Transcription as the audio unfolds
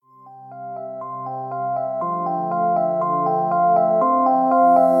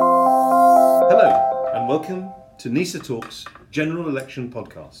to NISA Talks General Election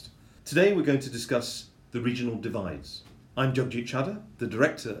Podcast. Today we're going to discuss the regional divides. I'm Jagjit Chadha, the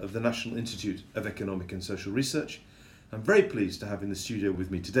Director of the National Institute of Economic and Social Research. I'm very pleased to have in the studio with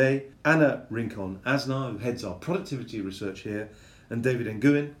me today Anna Rincon-Aznar, who heads our productivity research here, and David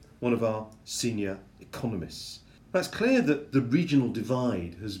Nguyen, one of our senior economists. Now, it's clear that the regional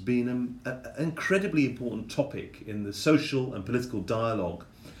divide has been an incredibly important topic in the social and political dialogue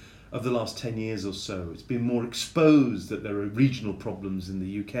of the last 10 years or so. It's been more exposed that there are regional problems in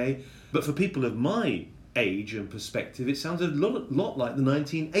the UK, but for people of my age and perspective, it sounds a lot like the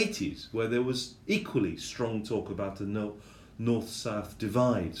 1980s, where there was equally strong talk about the north-south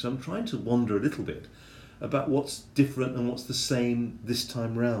divide. So I'm trying to wonder a little bit about what's different and what's the same this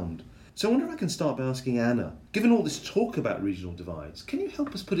time round. So I wonder if I can start by asking Anna, given all this talk about regional divides, can you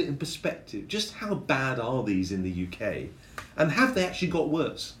help us put it in perspective? Just how bad are these in the UK? And have they actually got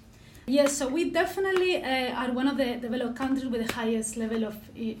worse? Yes, so we definitely are one of the developed countries with the highest level of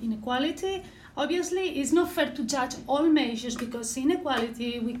inequality. Obviously, it's not fair to judge all measures because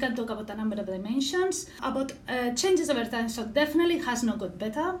inequality, we can talk about a number of dimensions, about changes over time, so definitely has not got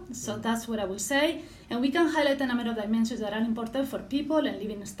better, so that's what I will say. And we can highlight a number of dimensions that are important for people and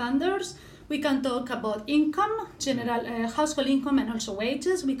living standards. We can talk about income, general household income, and also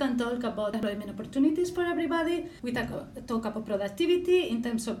wages. We can talk about employment opportunities for everybody. We talk about productivity in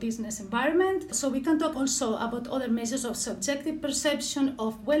terms of business environment. So we can talk also about other measures of subjective perception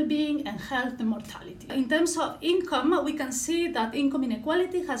of well-being and health and mortality. In terms of income, we can see that income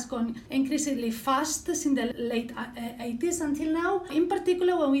inequality has gone increasingly fast since the late 80s until now. In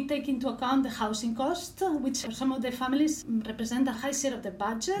particular, when we take into account the housing cost, which for some of the families represent a high share of the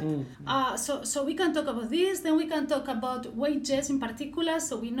budget. So we can talk about this, then we can talk about wages in particular.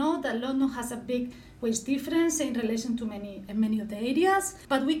 So we know that London has a big wage difference in relation to many of the areas.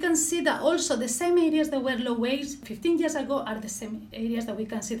 But we can see that also the same areas that were low wage 15 years ago are the same areas that we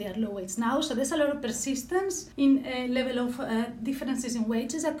can see they are low wage now. So there's a lot of persistence in level of differences in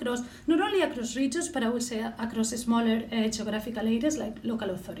wages across, not only across regions, but I would say across smaller geographical areas like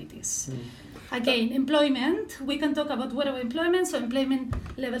local authorities. Again, employment, we can talk about whatever employment, so employment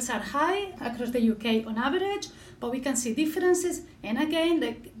levels are high across the UK on average, but we can see differences. And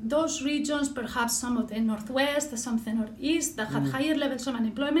again, those regions, perhaps some of the northwest, some of the northeast, that have higher levels of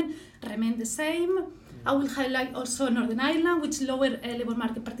unemployment remain the same. I will highlight also Northern Ireland, which lower labour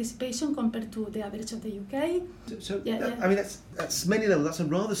market participation compared to the average of the UK. I mean, that's many levels. That's a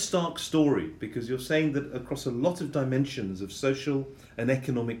rather stark story, because you're saying that across a lot of dimensions of social and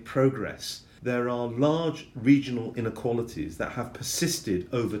economic progress, there are large regional inequalities that have persisted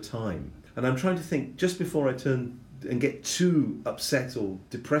over time. And I'm trying to think, just before I turn and get too upset or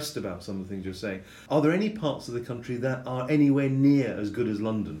depressed about some of the things you're saying, are there any parts of the country that are anywhere near as good as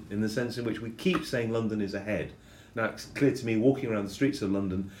London, in the sense in which we keep saying London is ahead? Now, it's clear to me, walking around the streets of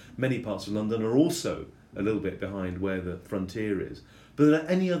London, many parts of London are also a little bit behind where the frontier is. But are there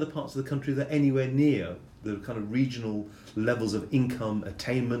any other parts of the country that are anywhere near the kind of regional levels of income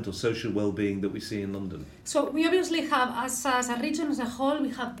attainment or social well-being that we see in London? So we obviously have, as a region as a whole, we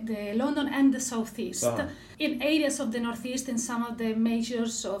have the London and the southeast. In areas of the northeast, in some of the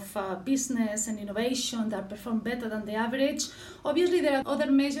measures of business and innovation that perform better than the average. Obviously, there are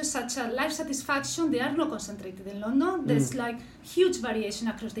other measures such as life satisfaction. They are not concentrated in London. There's huge variation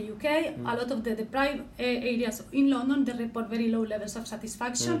across the UK. A lot of the deprived areas in London, they report very low levels of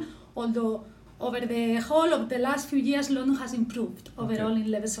satisfaction, although over the whole of the last few years, London has improved overall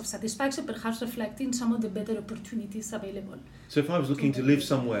in levels of satisfaction, perhaps reflecting some of the better opportunities available. So if I was looking to live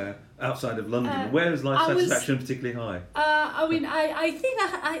somewhere outside of London, where is life satisfaction particularly high? I think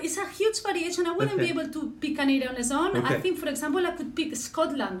it's a huge variation. I wouldn't be able to pick an area on its own. I think, for example, I could pick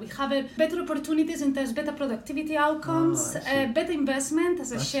Scotland. We have better opportunities in terms of better productivity outcomes, better investment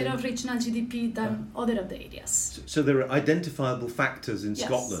as a share of regional GDP than other of the areas. So there are identifiable factors in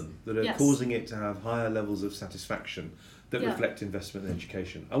Scotland that are causing it to have higher levels of satisfaction that reflect investment in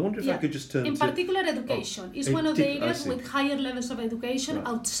education. I wonder if I could just turn in particular education is one of the areas with higher levels of education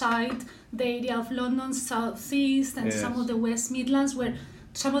outside the area of London, southeast, and some of the West Midlands, where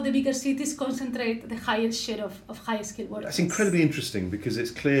some of the bigger cities concentrate the highest share of high-skilled workers. That's incredibly interesting, because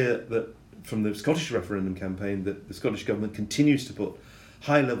it's clear that from the Scottish referendum campaign that the Scottish Government continues to put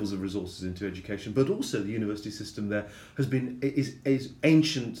high levels of resources into education, but also the university system there is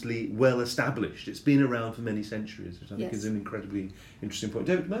anciently well established. It's been around for many centuries, which I think is an incredibly interesting point.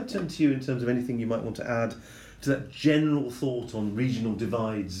 David, may I turn to you in terms of anything you might want to add to that general thought on regional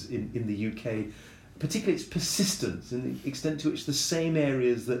divides in the UK, particularly its persistence and the extent to which the same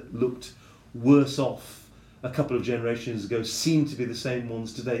areas that looked worse off a couple of generations ago seem to be the same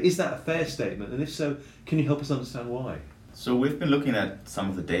ones today. Is that a fair statement? And if so, can you help us understand why? So we've been looking at some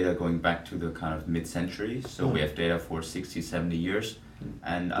of the data going back to the kind of mid-century. So we have data for 60, 70 years.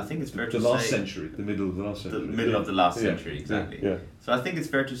 And I think it's fair to say... The last century, the middle of the last century. The middle of the last century, exactly. Yeah. So I think it's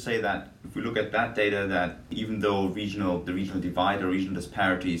fair to say that if we look at that data, that even though the regional divide or regional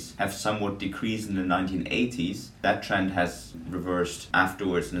disparities have somewhat decreased in the 1980s, that trend has reversed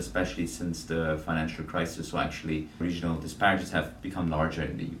afterwards, and especially since the financial crisis. So actually, regional disparities have become larger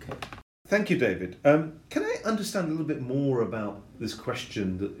in the UK. Thank you, David. Can I understand a little bit more about this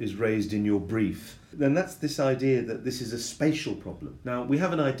question that is raised in your brief? Then that's this idea that this is a spatial problem. Now, we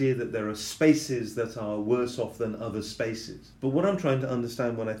have an idea that there are spaces that are worse off than other spaces. But what I'm trying to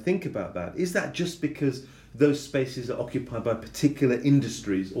understand when I think about that, is that just because those spaces are occupied by particular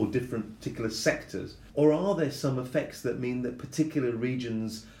industries or particular sectors? Or are there some effects that mean that particular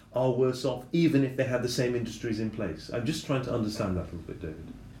regions are worse off even if they have the same industries in place? I'm just trying to understand that a little bit, David.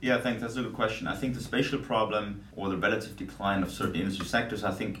 Yeah, I think that's a good question. I think the spatial problem or the relative decline of certain industry sectors,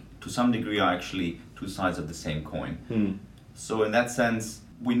 I think to some degree are actually two sides of the same coin. So in that sense,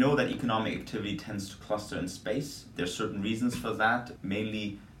 we know that economic activity tends to cluster in space. There are certain reasons for that,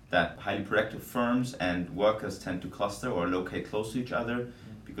 mainly that highly productive firms and workers tend to cluster or locate close to each other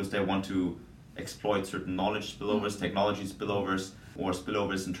because they want to exploit certain knowledge spillovers, technology spillovers, or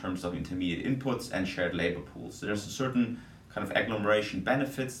spillovers in terms of intermediate inputs and shared labor pools. So there's a certain kind of agglomeration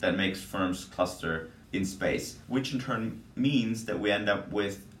benefits that makes firms cluster in space, which in turn means that we end up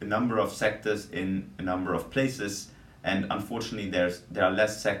with a number of sectors in a number of places, and unfortunately there are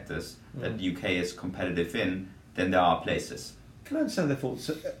less sectors that the UK is competitive in than there are places. Can I understand therefore,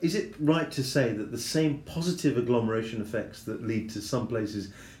 so is it right to say that the same positive agglomeration effects that lead to some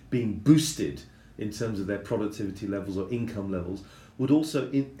places being boosted in terms of their productivity levels or income levels would also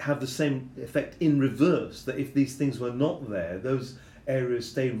have the same effect in reverse, that if these things were not there, those areas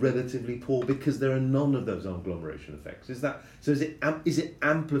stay relatively poor because there are none of those agglomeration effects? Is it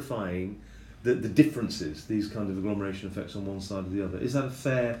amplifying the differences, these kind of agglomeration effects on one side or the other? Is that a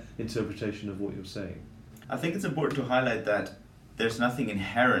fair interpretation of what you're saying? I think it's important to highlight that there's nothing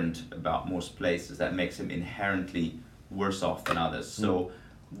inherent about most places that makes them inherently worse off than others. So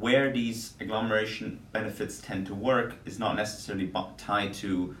where these agglomeration benefits tend to work is not necessarily tied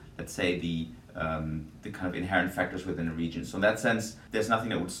to, let's say, the kind of inherent factors within a region. So in that sense, there's nothing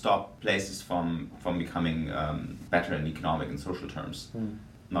that would stop places from becoming better in economic and social terms.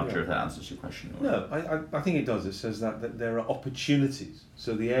 Not sure if that answers your question. Or... No, I think it does. It says that there are opportunities.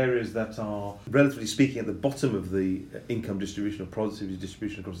 So the areas that are, relatively speaking, at the bottom of the income distribution or productivity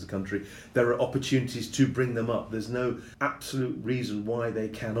distribution across the country, there are opportunities to bring them up. There's no absolute reason why they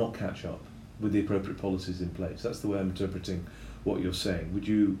cannot catch up with the appropriate policies in place. That's the way I'm interpreting what you're saying. Would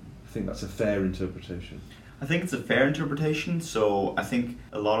you think that's a fair interpretation? I think it's a fair interpretation. So I think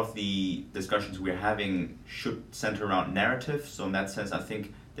a lot of the discussions we're having should center around narrative. So in that sense, I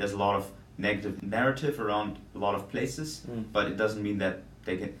think there's a lot of negative narrative around a lot of places, but it doesn't mean that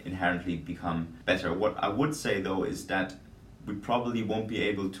they can inherently become better. What I would say though is that we probably won't be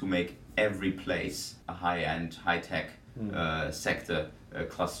able to make every place a high-end, high-tech sector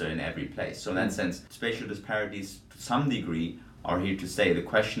cluster in every place. So in that sense, spatial disparities to some degree are here to stay. The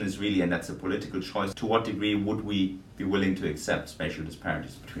question is really, and that's a political choice, to what degree would we be willing to accept spatial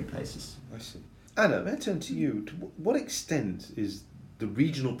disparities between places? I see. Anna, may I turn to you? To what extent is the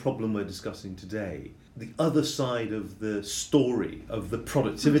regional problem we're discussing today the other side of the story of the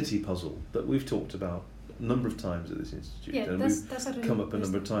productivity puzzle that we've talked about a number of times at this institute, and that's really come up a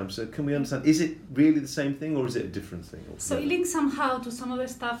number of times. So can we understand, is it really the same thing or is it a different thing altogether? So it links somehow to some of the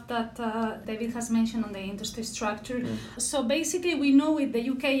stuff that David has mentioned on the industry structure. So basically we know with the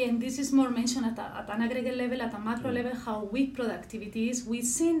UK, and this is more mentioned at an aggregate level, at a macro level, how weak productivity is. We've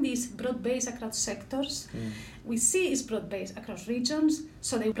seen this broad-based across sectors. We see it's broad-based across regions,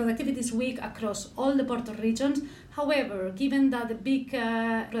 so the productivity is weak across all the port of regions. However, given that the big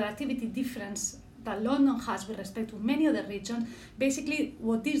productivity difference that London has with respect to many other regions, basically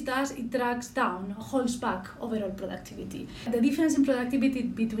what this does, it drags down, holds back overall productivity. The difference in productivity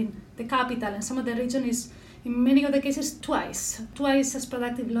between the capital and some of the region is, in many other cases, twice as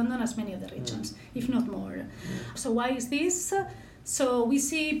productive London as many other regions, if not more. So why is this? So we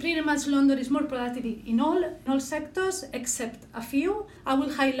see pretty much London is more productive in all sectors except a few. I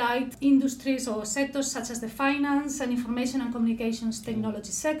will highlight industries or sectors such as the finance and information and communications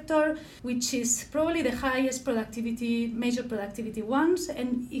technology sector, which is probably the highest productivity, major productivity ones,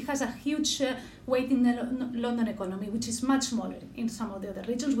 and it has a huge weight in the London economy, which is much smaller in some of the other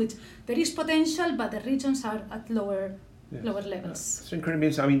regions, which there is potential, but the regions are at lower lower levels. It's incredibly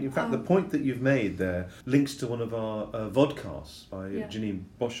interesting. I mean, in fact, the point that you've made there links to one of our vodcasts by Janine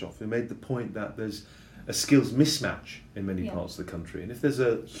Boshoff, who made the point that there's a skills mismatch in many parts of the country. And if there's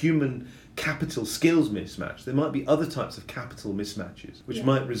a human capital skills mismatch, there might be other types of capital mismatches, which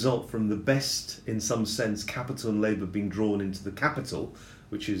might result from the best, in some sense, capital and labour being drawn into the capital,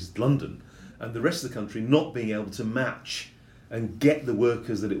 which is London, and the rest of the country not being able to match and get the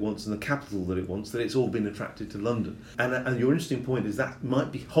workers that it wants and the capital that it wants, that it's all been attracted to London. And your interesting point is that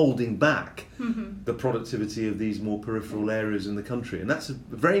might be holding back the productivity of these more peripheral areas in the country. And that's a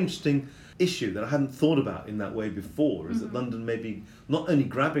very interesting issue that I hadn't thought about in that way before, is that London may be not only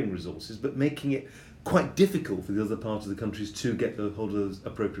grabbing resources, but making it quite difficult for the other parts of the countries to get the hold of those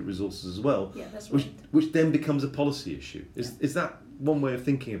appropriate resources as well, that's right. which then becomes a policy issue. Is that one way of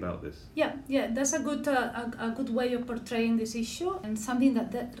thinking about this? Yeah, that's a good way of portraying this issue, and something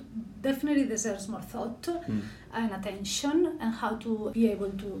that definitely deserves more thought and attention, and how to be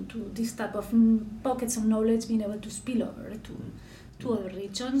able to this type of pockets of knowledge being able to spill over to other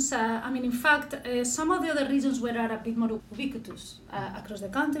regions. I mean, in fact, some of the other regions where are a bit more ubiquitous across the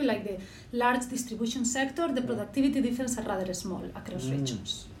country, like the large distribution sector, the productivity differences are rather small across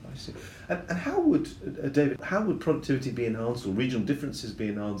regions. I see. And how would, David, how would productivity be enhanced, or regional differences be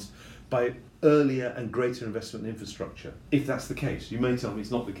enhanced, by earlier and greater investment in infrastructure? If that's the case, you may tell me it's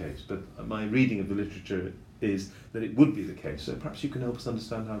not the case, but my reading of the literature is that it would be the case. So perhaps you can help us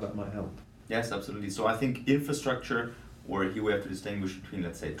understand how that might help. Yes, absolutely. So I think infrastructure, or here we have to distinguish between,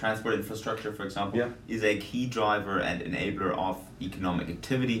 let's say, transport infrastructure, for example, is a key driver and enabler of economic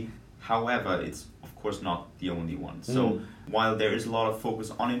activity. However, it's of course not the only one. So while there is a lot of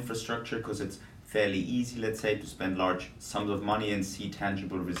focus on infrastructure, because it's fairly easy, let's say, to spend large sums of money and see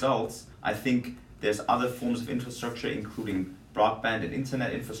tangible results, I think there's other forms of infrastructure, including broadband and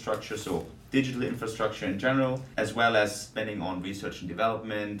internet infrastructure, so digital infrastructure in general, as well as spending on research and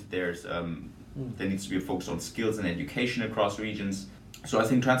development. There needs to be a focus on skills and education across regions. So I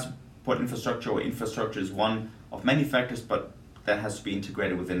think transport infrastructure or infrastructure is one of many factors, but that has to be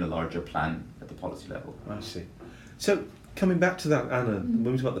integrated within a larger plan at the policy level. I see. So coming back to that, Anna, when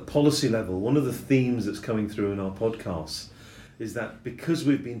we talk about the policy level, one of the themes that's coming through in our podcasts is that because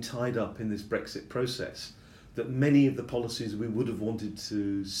we've been tied up in this Brexit process, that many of the policies we would have wanted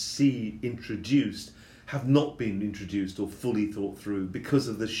to see introduced have not been introduced or fully thought through because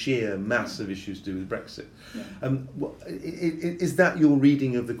of the sheer mass of issues to do with Brexit. Is that your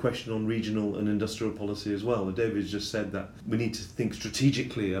reading of the question on regional and industrial policy as well? David's just said that we need to think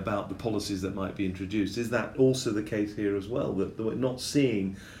strategically about the policies that might be introduced. Is that also the case here as well, that we're not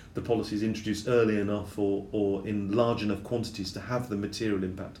seeing the policies introduced early enough or in large enough quantities to have the material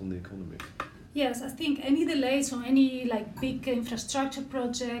impact on the economy? Yes, I think any delays on any big infrastructure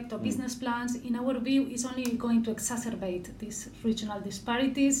project or business plans, in our view, is only going to exacerbate these regional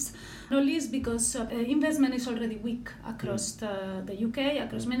disparities, not least because investment is already weak across the UK,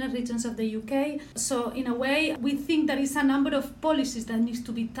 across many regions of the UK. So in a way, we think there is a number of policies that needs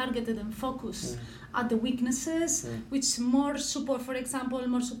to be targeted and focused at the weaknesses, which more support, for example,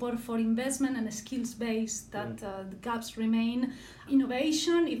 more support for investment and skills base, that the gaps remain.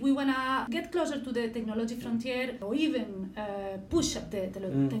 Innovation, if we want to get closer to the technology frontier or even push up the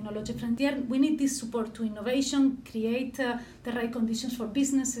technology frontier, we need this support to innovation, create the right conditions for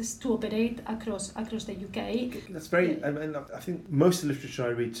businesses to operate across the UK. That's very, I think most of the literature I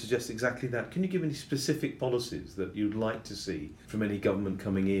read suggests exactly that. Can you give any specific policies that you'd like to see from any government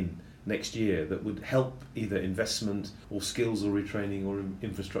coming in next year that would help either investment or skills or retraining or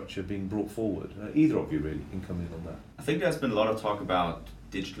infrastructure being brought forward? Either of you really can come in on that. I think there's been a lot of talk about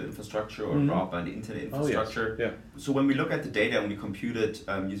digital infrastructure or broadband internet infrastructure. Oh, yes. Yeah. So when we look at the data and we computed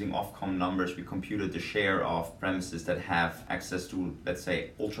using Ofcom numbers, we computed the share of premises that have access to, let's say,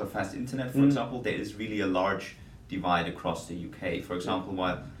 ultra-fast internet, for example. There is really a large divide across the UK. For example,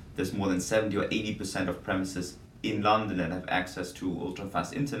 while there's more than 70 or 80% of premises in London that have access to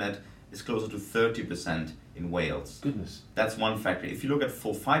ultra-fast internet, is closer to 30% in Wales. Goodness. That's one factor. If you look at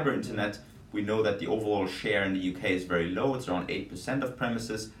full fibre internet, we know that the overall share in the UK is very low. It's around 8% of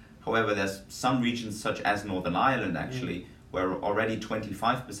premises. However, there's some regions such as Northern Ireland actually, where already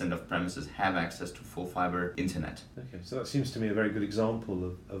 25% of premises have access to full fibre internet. Okay, so that seems to me a very good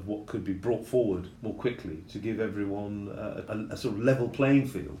example of what could be brought forward more quickly to give everyone a sort of level playing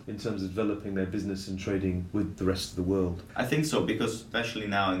field in terms of developing their business and trading with the rest of the world. I think so, because especially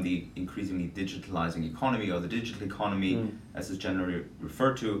now in the increasingly digitalizing economy, or the digital economy as it's generally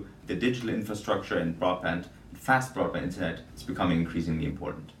referred to, the digital infrastructure and broadband, fast broadband internet is becoming increasingly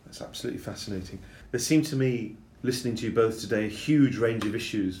important. That's absolutely fascinating. There seem to me listening to you both today, a huge range of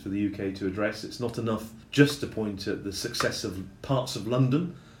issues for the UK to address. It's not enough just to point at the success of parts of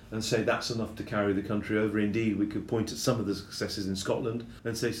London and say that's enough to carry the country over. Indeed, we could point at some of the successes in Scotland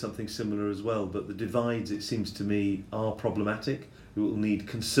and say something similar as well. But the divides, it seems to me, are problematic. We will need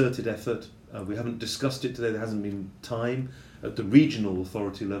concerted effort. We haven't discussed it today. There hasn't been time at the regional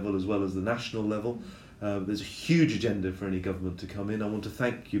authority level as well as the national level. There's a huge agenda for any government to come in. I want to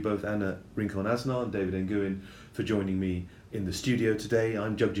thank you both, Anna Rincon-Asnar and David Nguyen, for joining me in the studio today.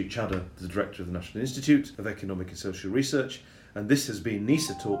 I'm Jagjit Chadha, the Director of the National Institute of Economic and Social Research, and this has been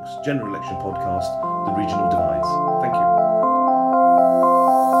NISA Talks General Election Podcast, The Regional Divides.